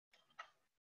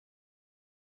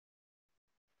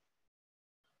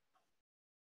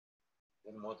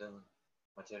the modern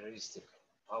materialistic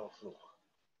Pavlov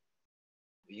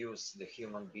views the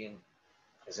human being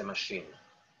as a machine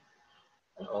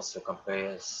and also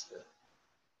compares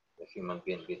the human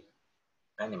being with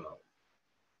animal.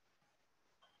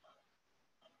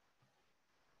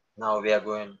 Now we are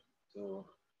going to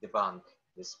debunk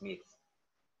this myth,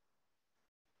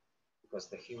 because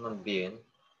the human being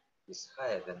is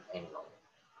higher than animal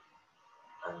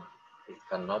and it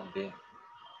cannot be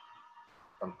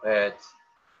compared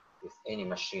with any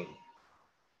machine.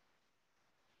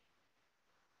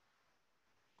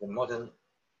 The modern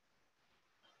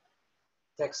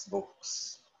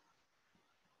textbooks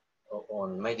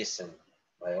on medicine,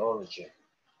 biology,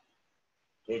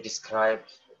 they describe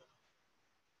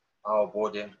our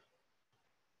body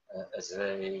as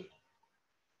a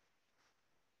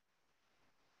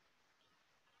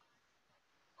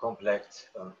complex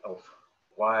of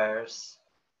wires,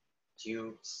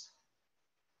 tubes,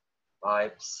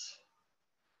 pipes,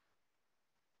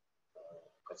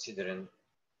 considering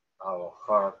our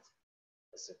heart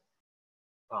as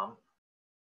a pump,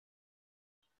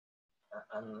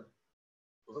 and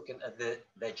looking at the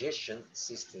digestion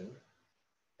system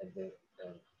and the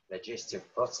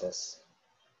digestive process.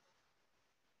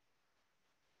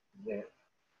 The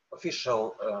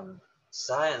official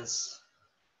science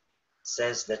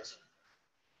says that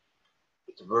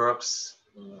it works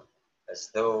as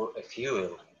though a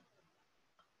fuel.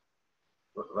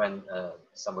 When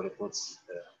somebody puts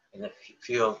in a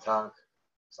fuel tank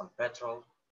some petrol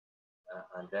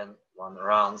and then one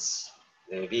runs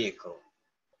the vehicle.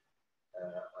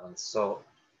 And so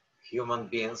human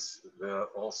beings were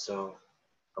also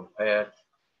compared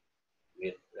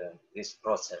with this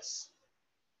process,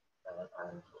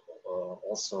 and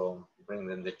also bring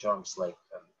in the terms like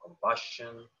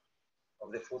combustion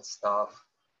of the foodstuff,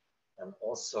 and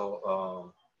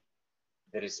also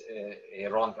there is a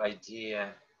wrong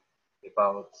idea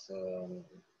about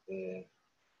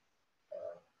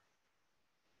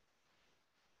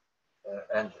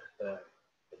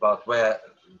about where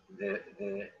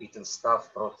the eaten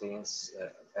stuff, proteins,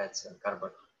 fats, and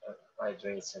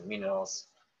carbohydrates, and minerals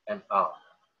end up.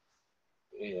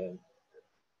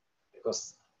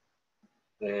 Because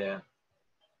the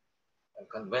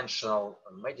conventional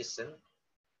medicine,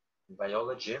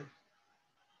 biology,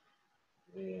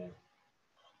 the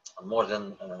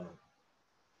modern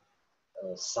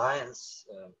science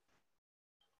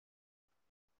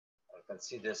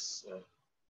considers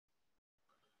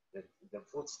that the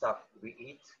foodstuff we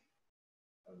eat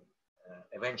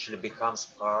eventually becomes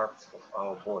part of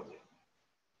our body.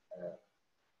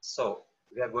 So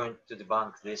we are going to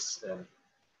debunk this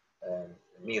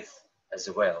myth as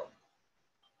well.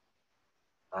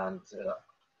 And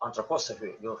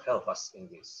anthroposophy will help us in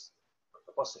this.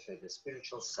 Anthroposophy, the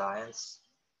spiritual science.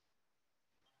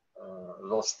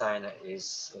 Rudolf Steiner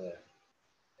is the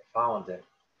founder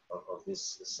of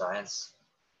this science,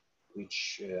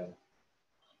 which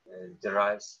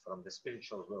derives from the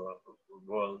spiritual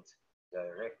world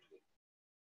directly.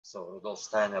 So Rudolf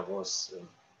Steiner was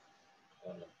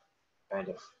kind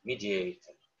of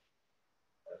mediator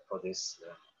for this.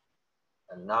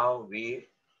 And now we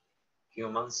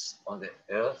humans on the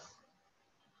earth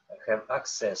have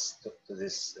access to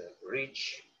this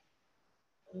rich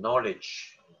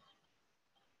knowledge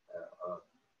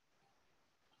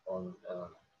on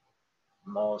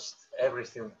most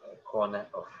everything corner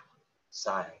of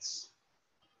science,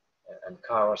 and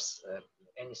covers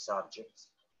any subject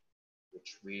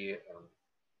which we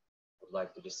would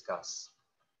like to discuss.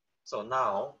 So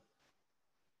now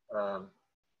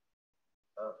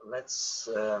let's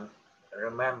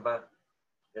remember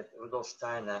that Rudolf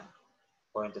Steiner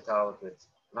pointed out that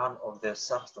none of the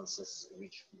substances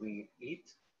which we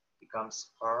eat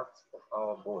becomes part of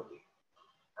our body.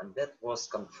 And that was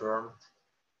confirmed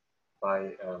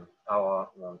by our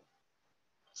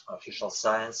official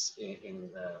science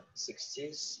in the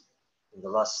 60s, in the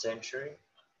last century,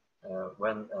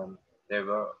 when they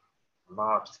were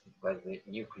marked by the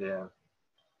nuclear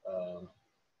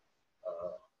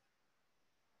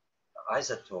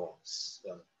isotopes,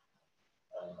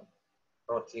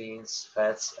 proteins,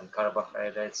 fats, and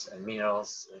carbohydrates, and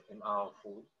minerals in our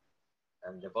food.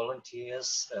 And the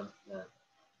volunteers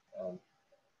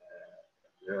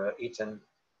were eating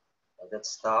that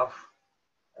stuff,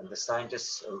 and the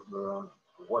scientists were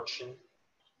watching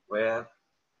where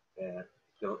it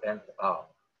will end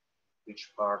up,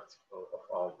 which part of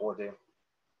our body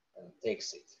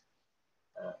takes it.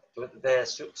 To their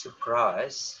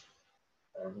surprise,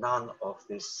 none of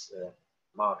this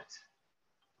marked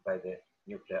by the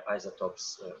nuclear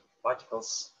isotopes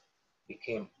particles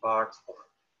became part of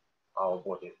our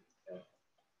body.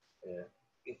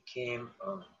 it came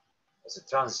as a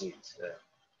transit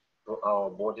to our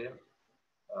body,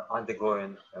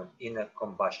 undergoing inner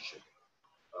combustion.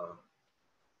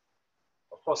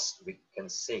 Of course, we can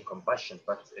say combustion,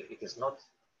 but it is not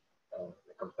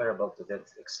comparable to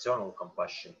that external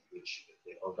combustion which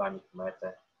the organic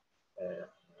matter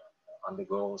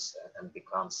undergoes and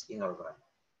becomes inorganic.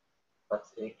 But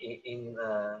in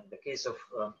the case of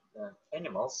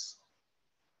animals,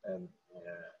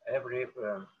 every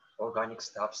organic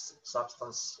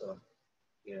substance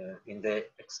in the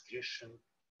excretion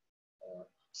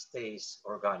stays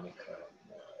organic.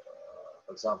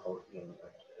 For example,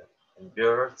 in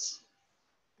birds,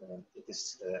 it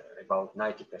is about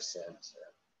 90%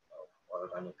 of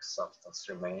organic substance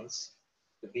remains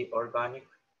to be organic.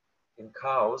 In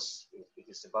cows, it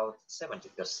is about 70%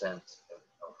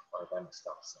 of organic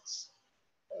substance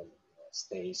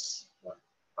stays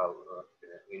how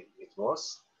it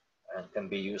was and can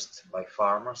be used by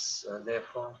farmers,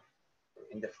 therefore,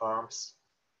 in the farms.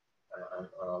 And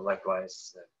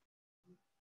likewise,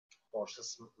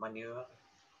 horses manure,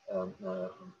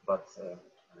 but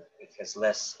it has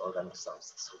less organic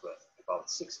substance, about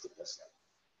 60%.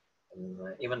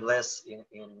 And even less in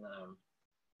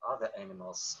other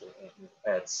animals, in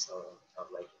pets,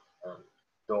 like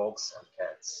dogs and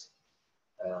cats.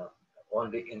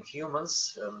 Only in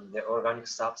humans, the organic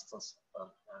substance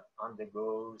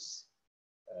undergoes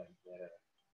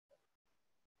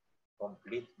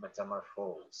complete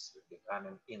metamorphosis,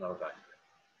 becoming inorganic,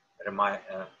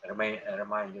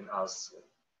 reminding us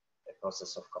the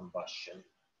process of combustion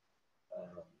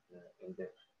in the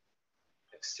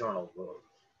external world,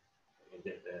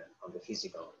 on the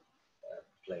physical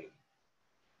plane.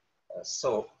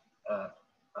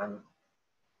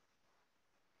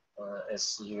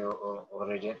 As you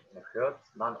already heard,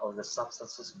 none of the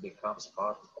substances becomes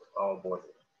part of our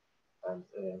body. And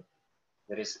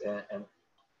there is an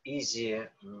easy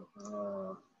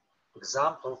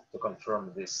example to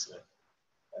confirm this.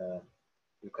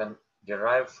 You can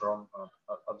derive from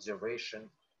observation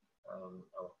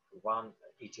of one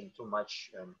eating too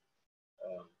much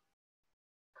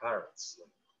carrots.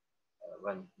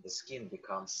 When the skin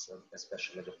becomes,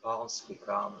 especially the palms,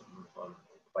 become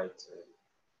quite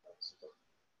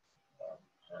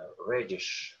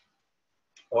reddish,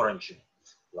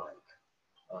 orange-like,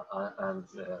 and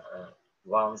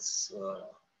once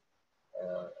a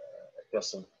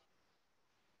person,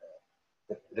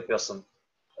 the person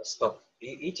stopped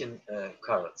eating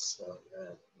carrots,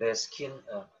 their skin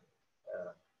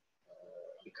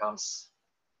becomes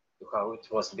to how it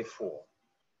was before.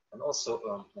 And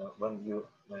also, when you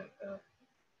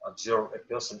observe a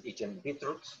person eating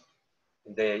beetroot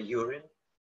in their urine,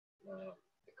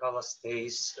 the color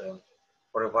stays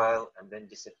for a while and then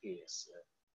disappears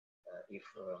if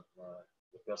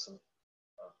the person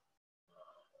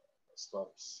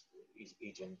stops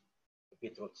eating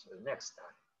beetroot next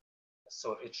time.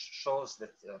 So it shows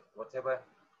that whatever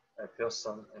a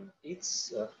person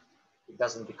eats, it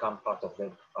doesn't become part of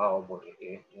our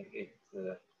body. It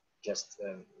just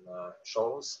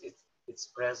shows its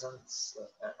presence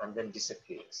and then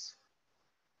disappears.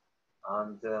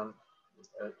 And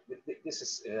this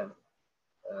is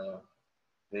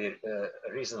the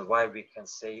reason why we can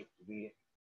say we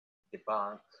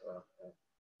debunk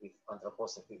with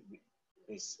anthroposophy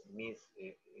this myth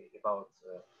about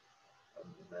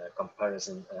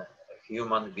comparison a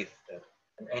human with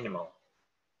an animal.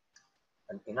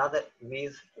 And another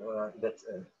myth that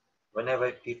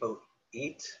whenever people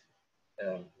eat,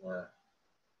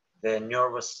 the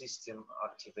nervous system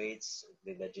activates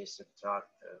the digestive tract,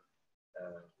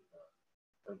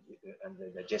 and the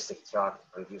digestive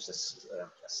tract produces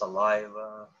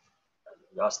saliva,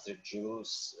 gastric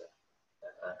juice,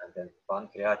 and then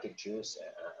pancreatic juice,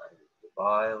 and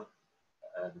bile,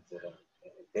 and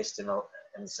intestinal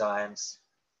enzymes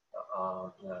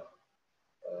are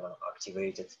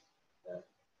activated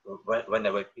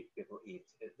whenever people eat.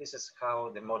 This is how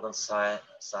the modern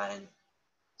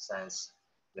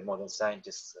the modern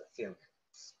scientists think,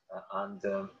 and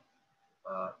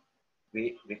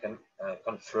we can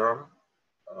confirm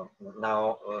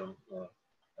now.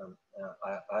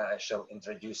 I shall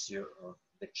introduce you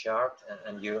the chart,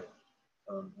 and you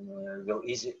will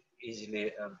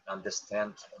easily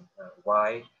understand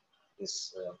why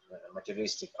this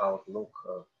materialistic outlook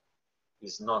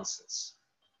is nonsense.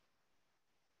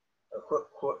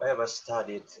 Whoever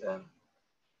studied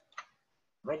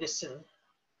medicine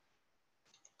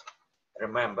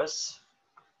remembers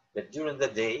that during the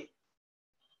day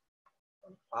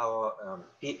our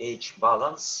pH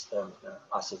balance,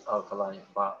 acid-alkaline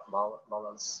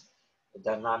balance,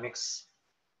 dynamics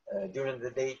during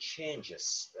the day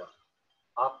changes.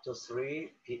 Up to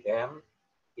 3 p.m.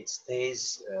 it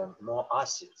stays more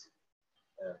acid,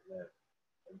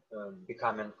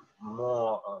 becoming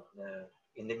more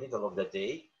in the middle of the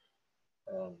day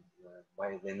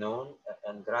by the noon,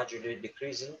 and gradually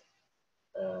decreasing,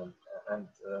 and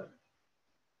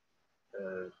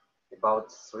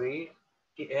about 3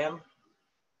 p.m.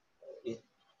 it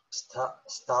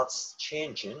starts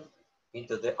changing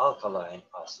into the alkaline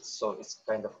acids. So it's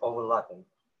kind of overlapping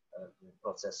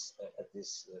process at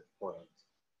this point.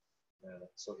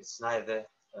 So it's neither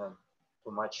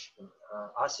too much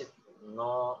acid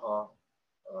nor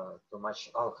too much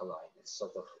alkaline. It's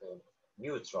sort of a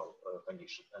neutral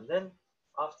condition. And then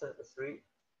after 3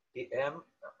 p.m.,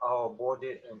 our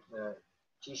body and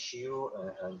tissue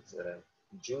and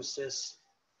juices,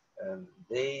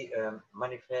 they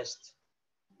manifest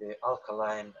the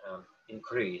alkaline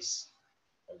increase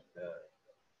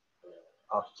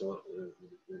up to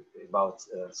about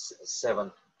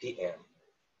 7 p.m.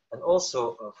 And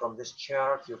also from this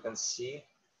chart, you can see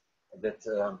that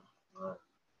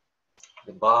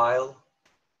the bile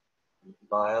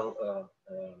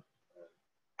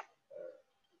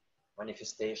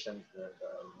manifestation,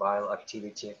 bile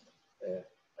activity,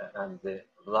 and the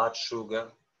blood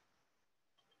sugar.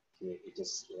 It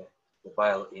is the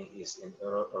bile is in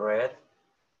red,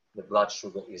 the blood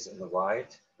sugar is in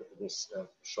white. This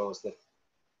shows that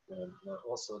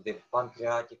also the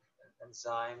pancreatic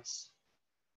enzymes,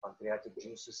 pancreatic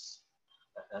juices,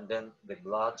 and then the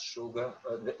blood sugar,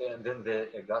 and then the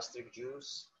gastric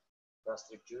juice,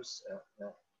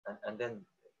 and then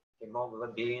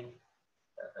hemoglobin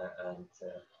and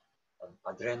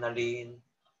adrenaline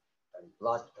and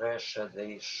blood pressure.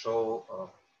 They show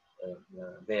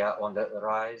they are on the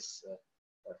rise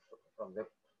from the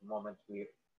moment we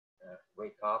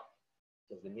wake up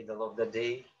to the middle of the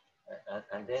day,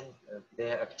 and then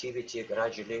their activity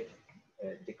gradually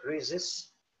decreases,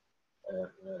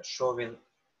 showing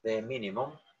the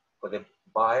minimum for the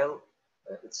bile.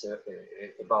 It's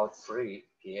about 3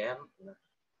 p.m.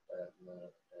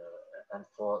 And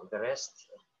for the rest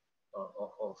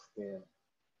of the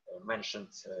mentioned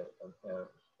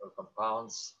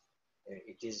compounds,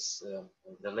 it is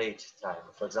the late time.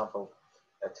 For example,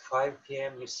 at 5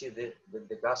 p.m. you see the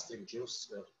gastric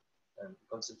juice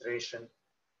concentration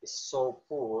is so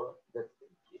poor that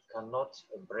it cannot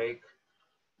break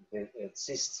the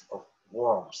cysts of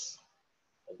worms.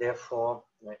 Therefore,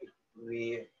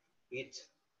 we eat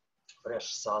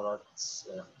fresh salads,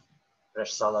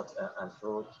 fresh salad and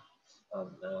fruit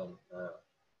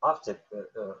after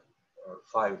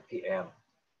 5 p.m.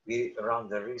 We run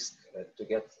the risk to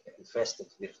get infested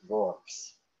with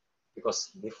worms, because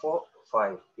before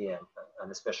 5 p.m.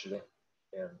 and especially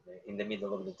in the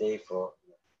middle of the day for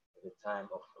the time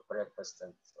of breakfast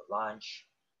and lunch,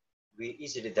 we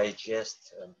easily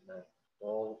digest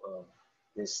all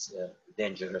these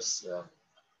dangerous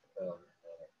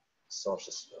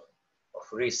sources of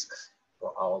risk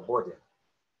for our body.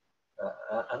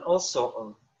 And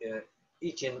also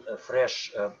eating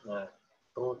fresh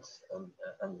fruit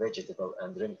and vegetable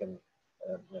and drinking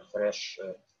fresh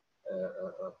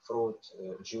fruit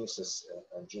juices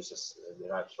and juices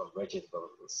derived from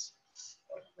vegetables.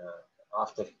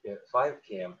 After 5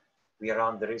 p.m., we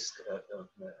run the risk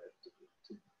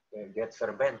to get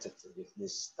fermented with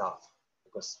this stuff,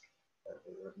 because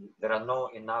there are no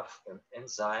enough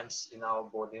enzymes in our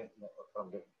body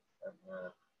from the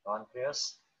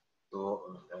pancreas to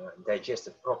digest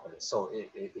it properly. So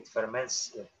it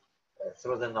ferments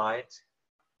through the night,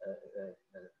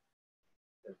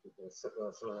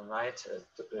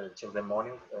 till the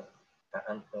morning,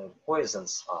 and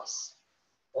poisons us.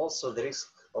 Also, the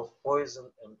risk of poison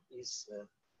is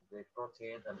the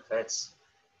protein and fats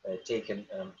taken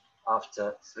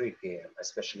after 3 p.m.,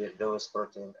 especially those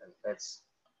protein and fats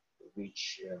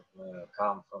which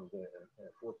come from the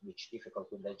food which is difficult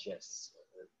to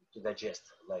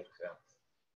digest, like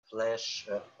flesh,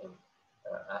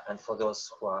 and for those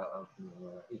who are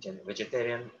eating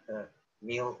vegetarian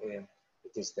meal,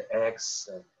 it is the eggs,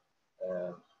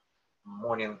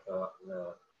 morning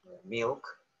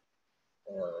milk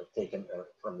taken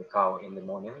from the cow in the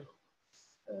morning,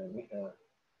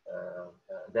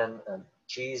 then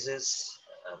cheeses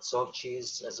and soft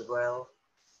cheese as well,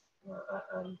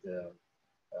 and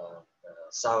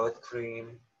sour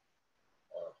cream.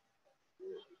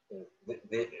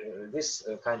 This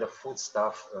kind of food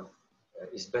stuff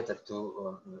is better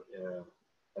to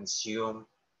consume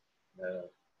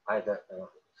either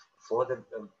for the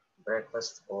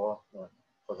breakfast or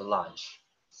for the lunch,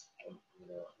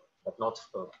 but not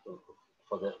for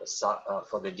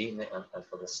the dinner and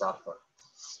for the supper.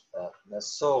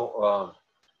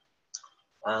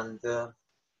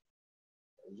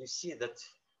 You see that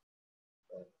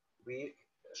we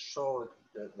show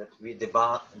that we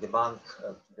debunk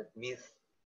that myth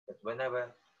that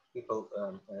whenever people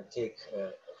take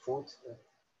food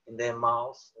in their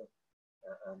mouth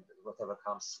and whatever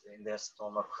comes in their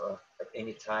stomach at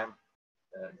any time,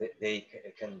 they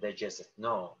can digest it.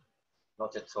 No,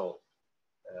 not at all.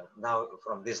 Now,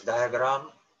 from this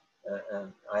diagram,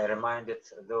 I reminded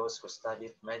those who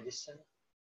studied medicine,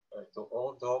 to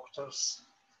all doctors,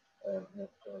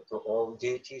 to all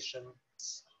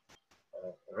dietitians,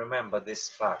 remember this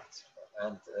fact.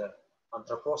 And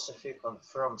anthroposophy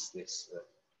confirms this,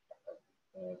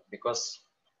 because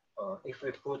if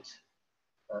we put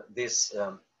this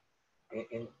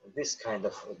in this kind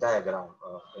of diagram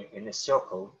in a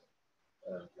circle,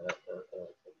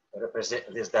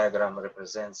 this diagram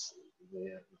represents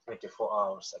the 24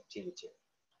 hours activity,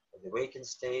 the waking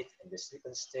state and the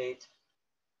sleeping state.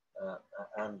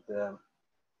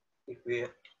 If we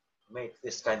make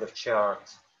this kind of chart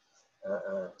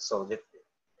so that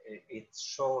it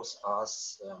shows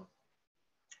us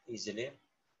easily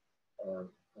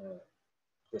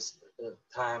this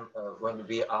time when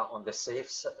we are on the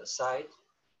safe side,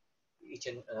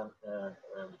 eating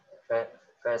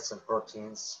fats and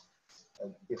proteins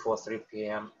before 3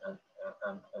 p.m.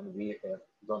 and we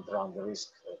don't run the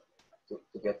risk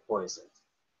to get poisoned.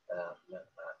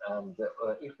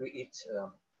 If we eat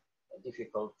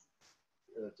difficult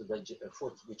to digest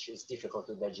food which is difficult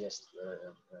to digest,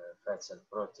 fats and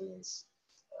proteins,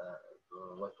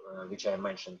 which I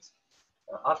mentioned,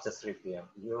 after 3 p.m.,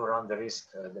 you run the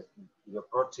risk that your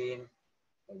protein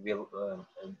will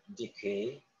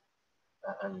decay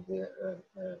and the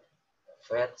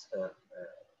fat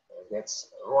gets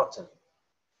rotten.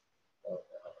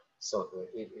 So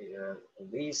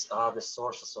these are the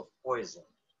sources of poison.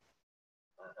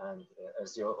 And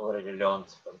as you already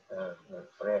learned,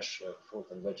 fresh fruit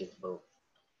and vegetables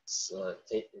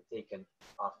taken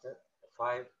after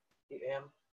 5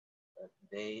 p.m.,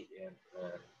 they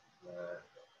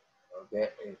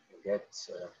get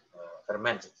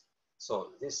fermented.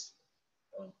 So this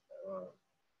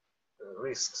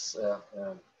risks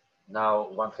now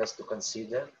one has to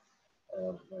consider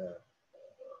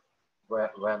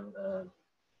when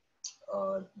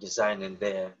designing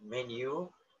their menu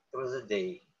through the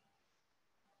day.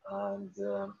 And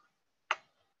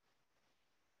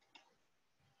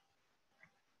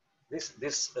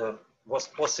this was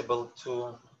possible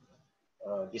to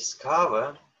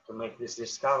discover, to make this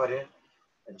discovery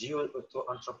due to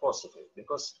anthroposophy,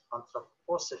 because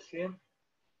anthroposophy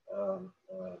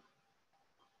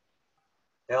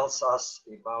tells us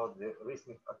about the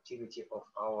rhythmic activity of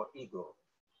our ego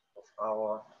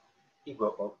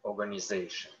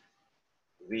organization,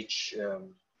 which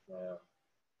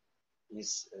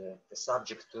is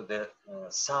subject to the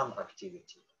sun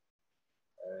activity.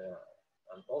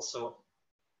 And also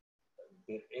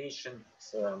the ancient,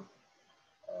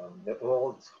 the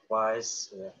old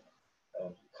wise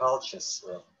cultures,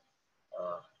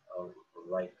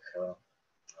 like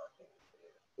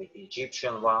the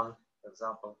Egyptian one, for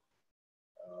example,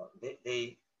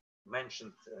 they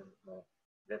mentioned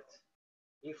that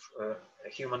if a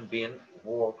human being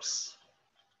walks,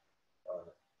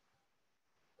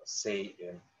 say,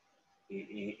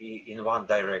 in one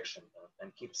direction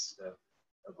and keeps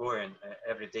going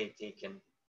every day, taking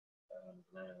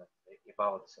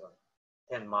about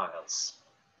 10 miles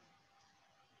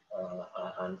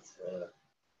and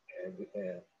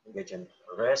getting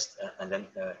rest and then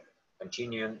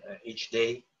continuing each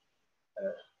day,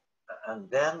 and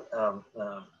then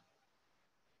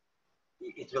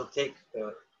it will take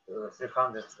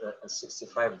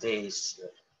 365 days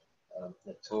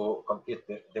to complete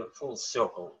the full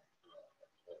circle,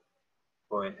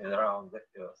 going around the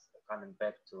earth, coming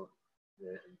back to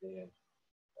the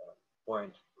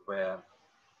point where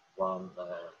one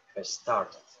has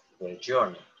started the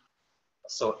journey.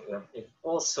 So it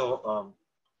also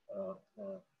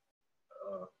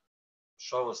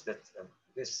shows that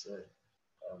this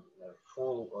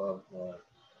full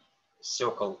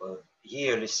circle,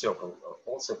 yearly circle,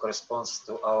 also corresponds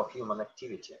to our human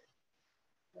activity.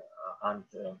 And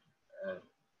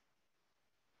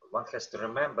one has to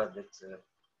remember that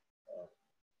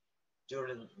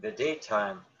during the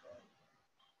daytime,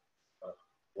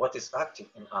 what is active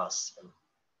in us,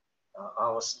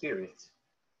 our spirit,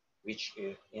 which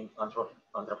in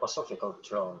anthroposophical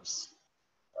terms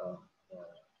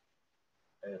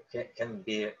can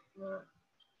be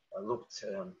looked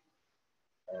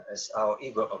as our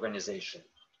ego organization.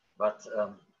 But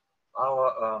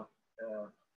our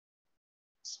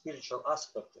spiritual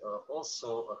aspect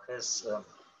also has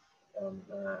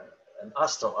an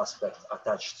astral aspect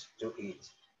attached to it.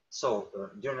 So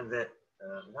during the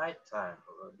night time,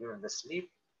 during the sleep,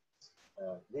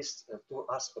 these two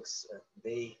aspects,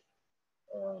 they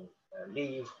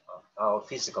leave our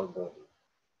physical body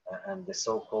and the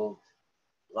so-called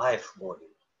life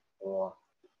body or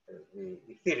the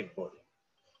etheric body.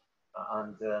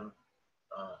 And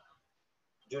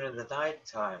during the night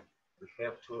time, we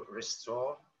have to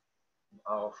restore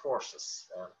our forces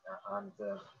and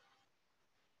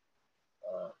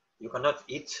you cannot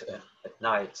eat at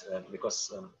night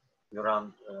because you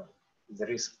run the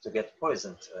risk to get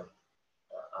poisoned.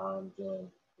 And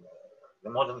the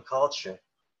modern culture,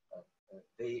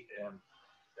 they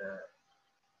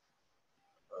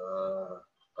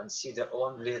consider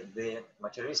only the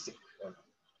materialistic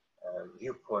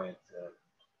viewpoint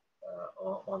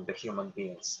on the human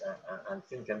beings and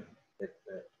thinking that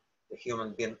the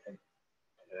human being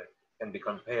can be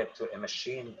compared to a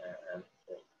machine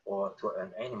or to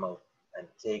an animal and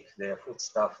take their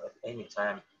foodstuff at any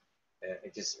time.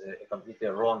 It is a completely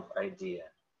wrong idea.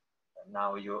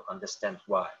 Now you understand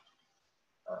why.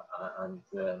 And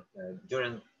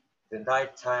during the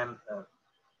night time,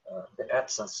 the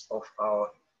absence of our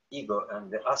ego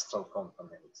and the astral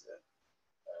component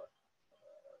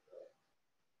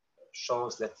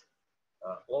shows that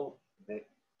all the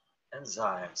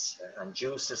enzymes and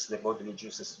juices, the bodily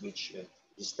juices which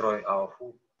destroy our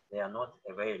food, they are not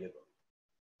available.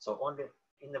 So only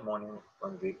in the morning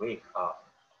when we wake up,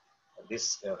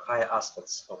 these higher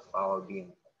aspects of our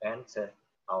being enter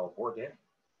our body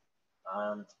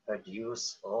and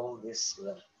produce all this,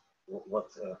 what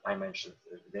I mentioned,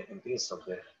 the increase of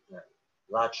the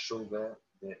blood sugar,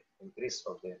 the increase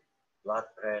of the blood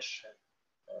pressure,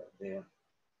 the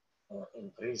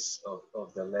increase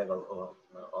of the level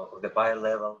of the bile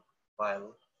level,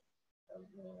 bile,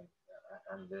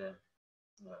 and the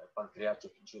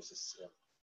pancreatic juices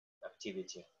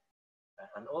activity,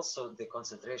 and also the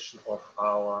concentration of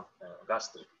our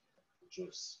gastric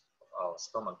juice, of our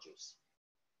stomach juice.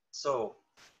 So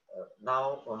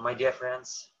now, my dear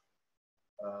friends,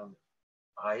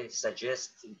 I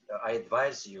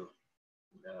advise you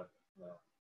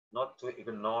not to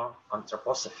ignore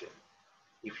anthroposophy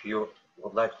if you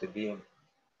would like to be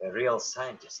a real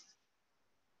scientist.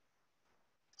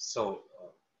 So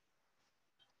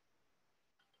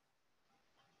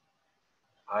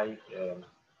I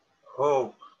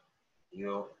hope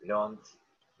you learned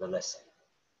the lesson.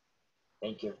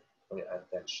 Thank you for your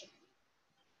attention.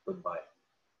 Goodbye.